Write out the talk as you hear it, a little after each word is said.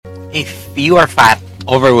If you are fat,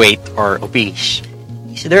 overweight, or obese,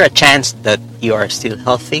 is there a chance that you are still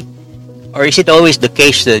healthy? Or is it always the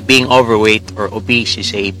case that being overweight or obese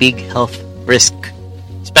is a big health risk,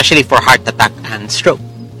 especially for heart attack and stroke?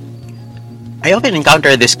 I often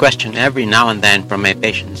encounter this question every now and then from my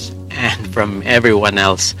patients and from everyone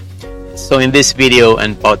else. So in this video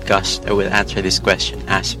and podcast, I will answer this question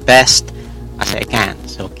as best as I can.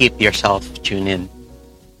 So keep yourself tuned in.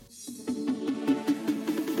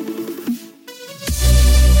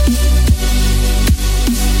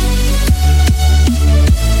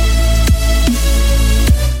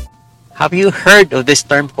 Have you heard of this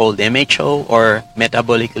term called MHO or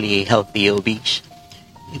Metabolically Healthy Obese?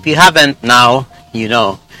 If you haven't now, you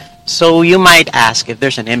know. So you might ask, if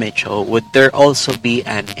there's an MHO, would there also be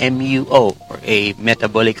an MUO or a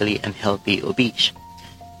Metabolically Unhealthy Obese?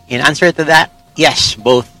 In answer to that, yes,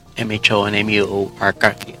 both MHO and MUO are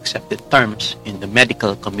currently accepted terms in the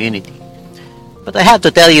medical community. But I have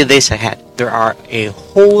to tell you this ahead. There are a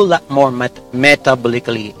whole lot more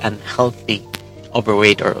metabolically unhealthy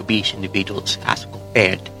overweight or obese individuals as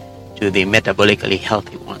compared to the metabolically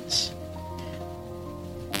healthy ones.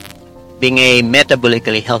 Being a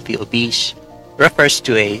metabolically healthy obese refers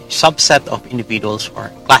to a subset of individuals who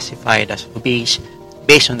are classified as obese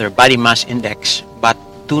based on their body mass index but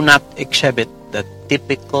do not exhibit the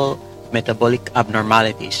typical metabolic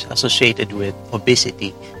abnormalities associated with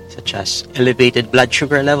obesity, such as elevated blood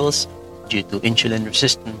sugar levels due to insulin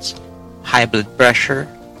resistance, high blood pressure,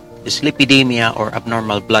 dyslipidemia or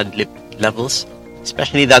abnormal blood lipid levels,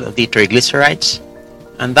 especially that of the triglycerides,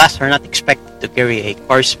 and thus are not expected to carry a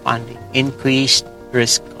corresponding increased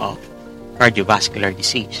risk of cardiovascular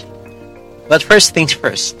disease. But first things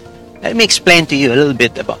first, let me explain to you a little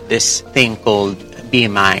bit about this thing called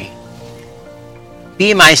BMI.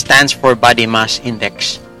 BMI stands for Body Mass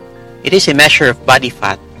Index. It is a measure of body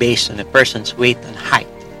fat based on a person's weight and height.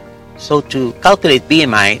 So to calculate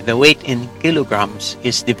BMI, the weight in kilograms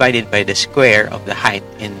is divided by the square of the height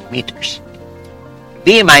in meters.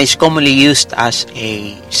 BMI is commonly used as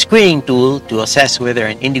a screening tool to assess whether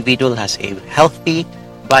an individual has a healthy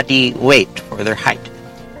body weight for their height.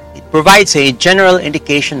 It provides a general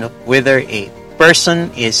indication of whether a person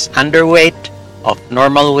is underweight, of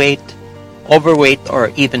normal weight, overweight, or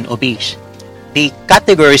even obese. The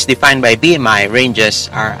categories defined by BMI ranges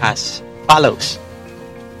are as follows: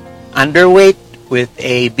 underweight with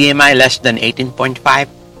a BMI less than 18.5,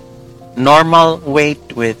 normal weight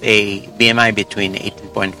with a BMI between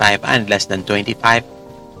 18.5 and less than 25,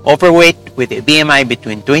 overweight with a BMI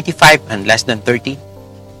between 25 and less than 30,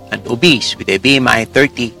 and obese with a BMI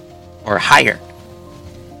 30 or higher.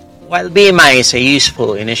 While BMI is a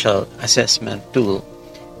useful initial assessment tool,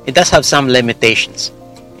 it does have some limitations.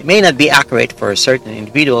 It may not be accurate for certain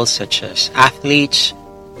individuals such as athletes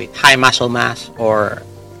with high muscle mass or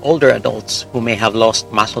older adults who may have lost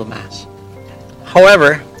muscle mass.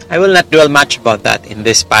 However, I will not dwell much about that in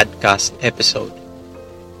this podcast episode.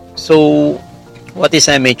 So, what is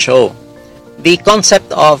MHO? The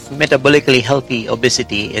concept of metabolically healthy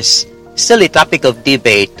obesity is still a topic of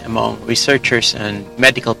debate among researchers and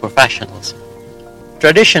medical professionals.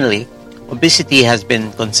 Traditionally, obesity has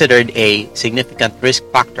been considered a significant risk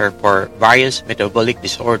factor for various metabolic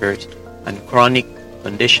disorders and chronic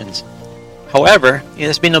conditions. However, it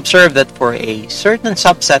has been observed that for a certain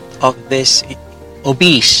subset of these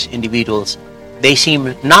obese individuals, they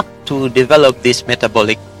seem not to develop these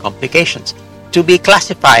metabolic complications. To be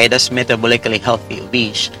classified as metabolically healthy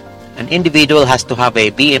obese, an individual has to have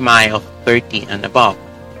a BMI of 30 and above.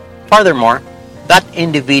 Furthermore, that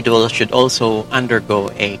individual should also undergo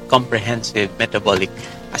a comprehensive metabolic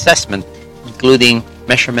assessment, including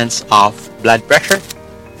measurements of blood pressure,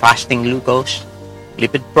 fasting glucose,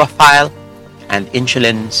 lipid profile, and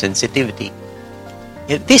insulin sensitivity.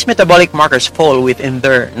 If these metabolic markers fall within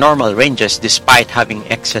their normal ranges despite having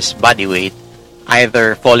excess body weight,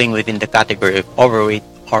 either falling within the category of overweight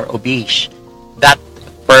or obese, that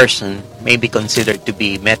person may be considered to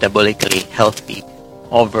be metabolically healthy,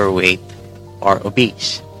 overweight, or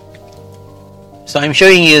obese. So I'm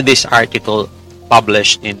showing you this article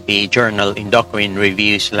published in the journal Endocrine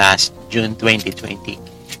Reviews last June 2020.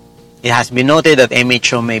 It has been noted that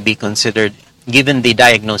MHO may be considered given the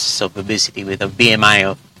diagnosis of obesity with a BMI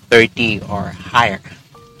of 30 or higher,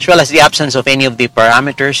 as well as the absence of any of the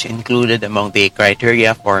parameters included among the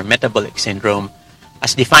criteria for metabolic syndrome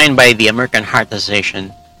as defined by the American Heart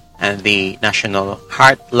Association and the National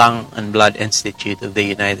Heart, Lung, and Blood Institute of the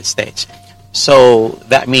United States. So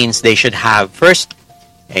that means they should have first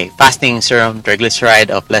a fasting serum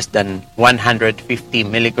triglyceride of less than 150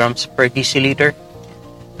 milligrams per deciliter,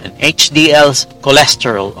 an HDL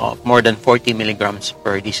cholesterol of more than 40 milligrams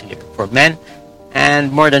per deciliter for men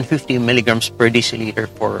and more than 50 milligrams per deciliter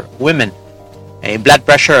for women, a blood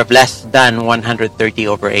pressure of less than 130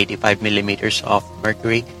 over 85 millimeters of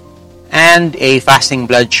mercury, and a fasting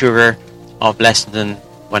blood sugar of less than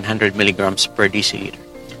 100 milligrams per deciliter.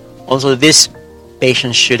 Also, these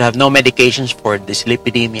patients should have no medications for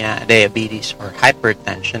dyslipidemia, diabetes, or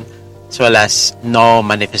hypertension, as well as no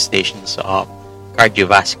manifestations of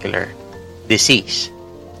cardiovascular disease.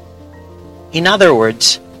 In other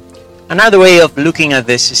words, another way of looking at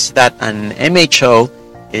this is that an MHO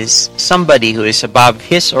is somebody who is above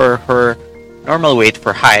his or her normal weight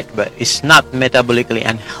for height but is not metabolically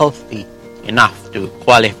unhealthy enough to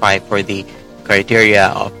qualify for the criteria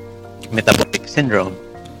of metabolic syndrome.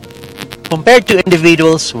 Compared to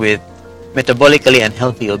individuals with metabolically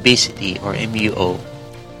unhealthy obesity or MUO,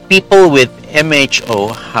 people with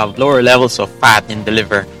MHO have lower levels of fat in the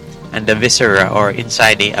liver and the viscera or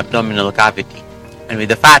inside the abdominal cavity, and with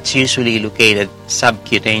the fats usually located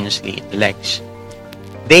subcutaneously in the legs.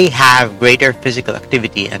 They have greater physical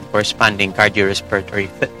activity and corresponding cardiorespiratory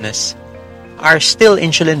fitness, are still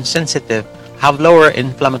insulin sensitive, have lower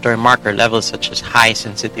inflammatory marker levels such as high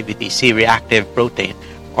sensitivity C-reactive protein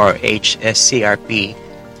or HSCRP,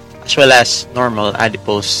 as well as normal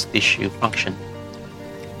adipose tissue function.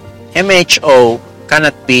 MHO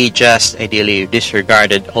cannot be just ideally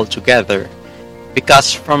disregarded altogether,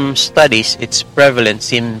 because from studies its prevalence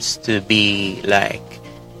seems to be like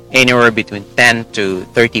anywhere between 10 to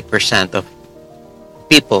 30% of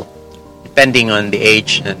people, depending on the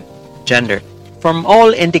age and gender. From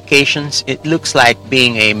all indications, it looks like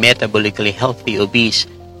being a metabolically healthy obese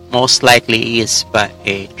most likely is but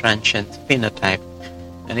a transient phenotype,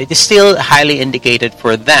 and it is still highly indicated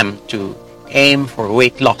for them to aim for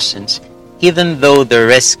weight loss, since even though the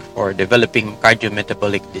risk for developing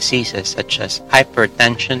cardiometabolic diseases such as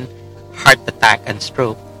hypertension, heart attack, and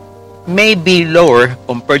stroke may be lower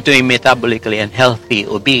compared to a metabolically unhealthy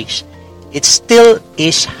obese, it still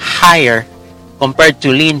is higher compared to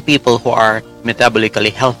lean people who are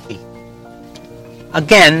metabolically healthy.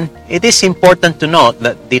 Again, it is important to note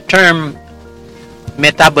that the term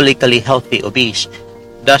metabolically healthy obese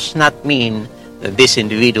does not mean that these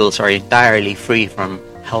individuals are entirely free from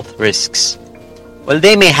health risks. While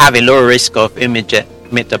they may have a lower risk of immediate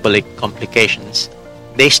metabolic complications,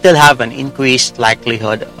 they still have an increased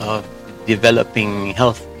likelihood of developing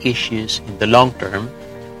health issues in the long term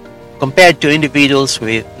compared to individuals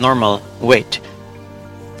with normal weight.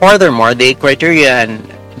 Furthermore, the criteria and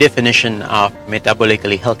definition of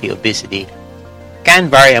metabolically healthy obesity can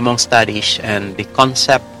vary among studies, and the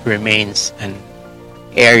concept remains an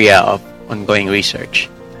area of ongoing research.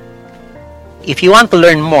 If you want to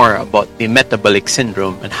learn more about the metabolic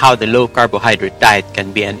syndrome and how the low carbohydrate diet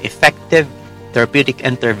can be an effective therapeutic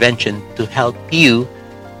intervention to help you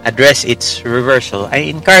address its reversal, I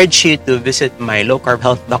encourage you to visit my Low Carb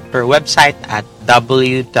Health Doctor website at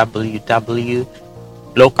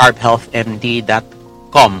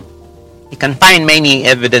www.lowcarbhealthmd.com. You can find many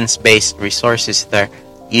evidence-based resources there.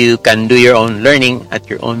 You can do your own learning at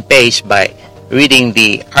your own pace by reading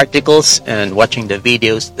the articles and watching the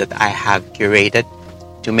videos that I have curated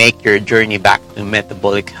to make your journey back to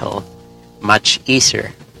metabolic health much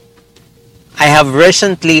easier. I have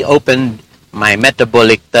recently opened my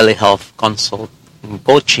metabolic telehealth consult and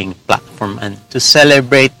coaching platform, and to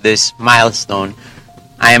celebrate this milestone,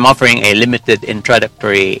 I am offering a limited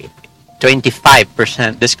introductory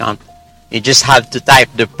 25% discount. You just have to type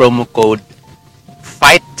the promo code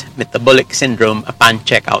FIGHT Metabolic Syndrome upon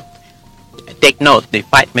checkout. Take note, the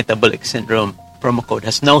FIGHT Metabolic Syndrome promo code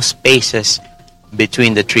has no spaces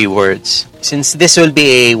between the three words. Since this will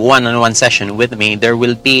be a one-on-one session with me, there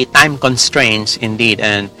will be time constraints indeed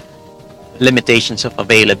and limitations of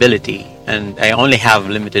availability, and I only have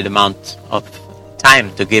limited amount of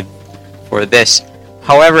time to give for this.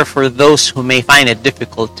 However, for those who may find it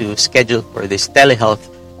difficult to schedule for this telehealth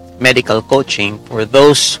medical coaching, for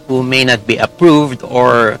those who may not be approved,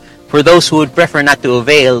 or for those who would prefer not to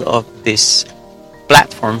avail of this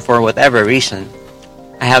platform for whatever reason,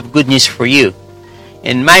 I have good news for you.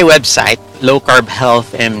 In my website,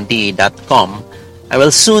 lowcarbhealthmd.com, I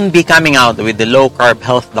will soon be coming out with the Low Carb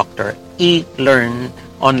Health Doctor e-learn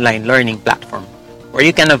online learning platform, where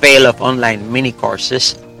you can avail of online mini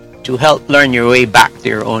courses to help learn your way back to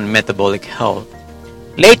your own metabolic health.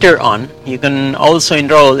 Later on, you can also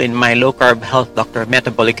enroll in my Low Carb Health Doctor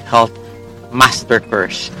Metabolic Health Master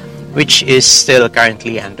Course, which is still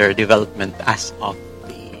currently under development as of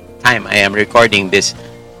the time I am recording this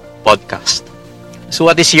podcast. So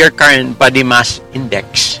what is your current body mass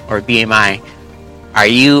index or BMI? Are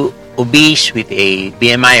you obese with a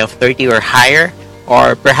BMI of 30 or higher?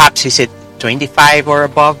 Or perhaps is it 25 or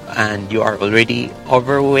above and you are already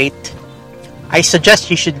overweight? I suggest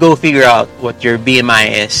you should go figure out what your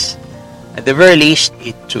BMI is. At the very least,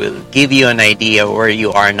 it will give you an idea where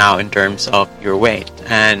you are now in terms of your weight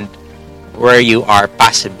and where you are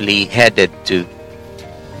possibly headed to.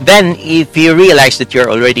 Then, if you realize that you're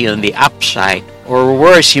already on the upside, or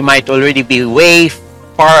worse, you might already be way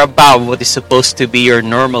far above what is supposed to be your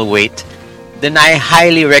normal weight, then I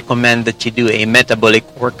highly recommend that you do a metabolic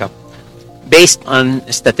workup. Based on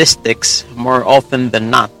statistics, more often than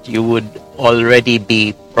not, you would already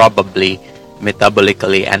be probably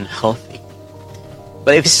metabolically unhealthy.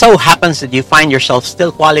 But if it so happens that you find yourself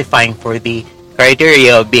still qualifying for the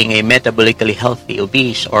criteria of being a metabolically healthy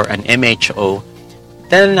obese or an MHO,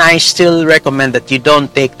 then I still recommend that you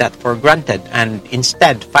don't take that for granted and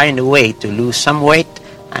instead find a way to lose some weight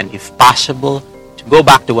and, if possible, to go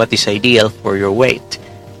back to what is ideal for your weight.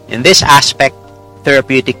 In this aspect,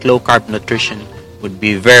 therapeutic low-carb nutrition would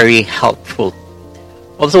be very helpful.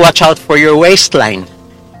 Also, watch out for your waistline.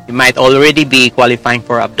 You might already be qualifying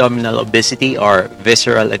for abdominal obesity or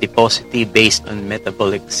visceral adiposity based on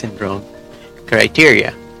metabolic syndrome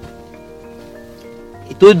criteria.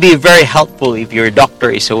 It would be very helpful if your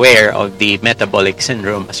doctor is aware of the metabolic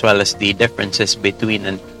syndrome as well as the differences between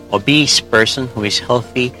an obese person who is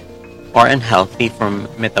healthy or unhealthy from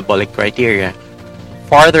metabolic criteria.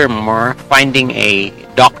 Furthermore, finding a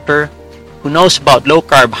doctor who knows about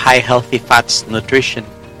low-carb, high healthy fats nutrition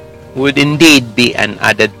would indeed be an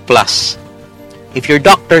added plus. If your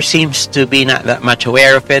doctor seems to be not that much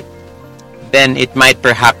aware of it, then it might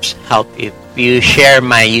perhaps help if you share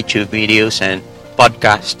my YouTube videos and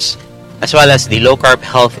podcasts, as well as the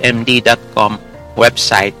lowcarbhealthmd.com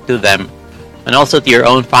website to them, and also to your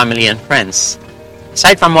own family and friends.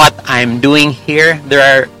 Aside from what I'm doing here, there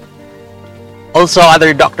are also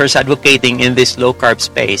other doctors advocating in this low-carb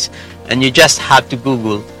space, and you just have to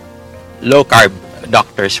Google low-carb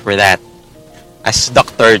doctors for that. As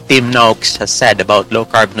Dr. Tim Noakes has said about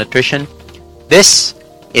low-carb nutrition, this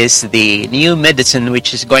is the new medicine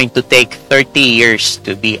which is going to take 30 years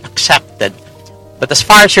to be accepted. But as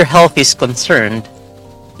far as your health is concerned,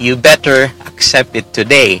 you better accept it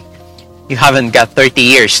today. You haven't got 30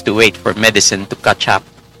 years to wait for medicine to catch up.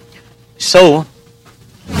 So,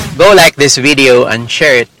 go like this video and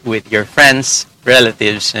share it with your friends,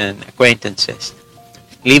 relatives, and acquaintances.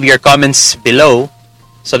 Leave your comments below.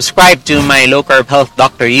 Subscribe to my Low Carb Health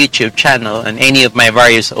Doctor YouTube channel and any of my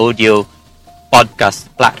various audio podcast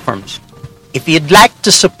platforms. If you'd like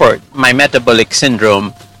to support my metabolic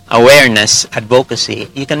syndrome awareness advocacy,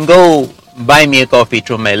 you can go buy me a coffee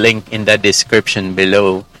through my link in the description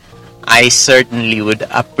below. I certainly would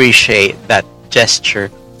appreciate that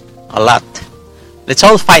gesture a lot. Let's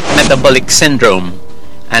all fight metabolic syndrome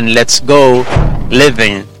and let's go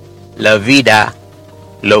living La Vida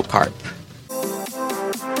Low Carb.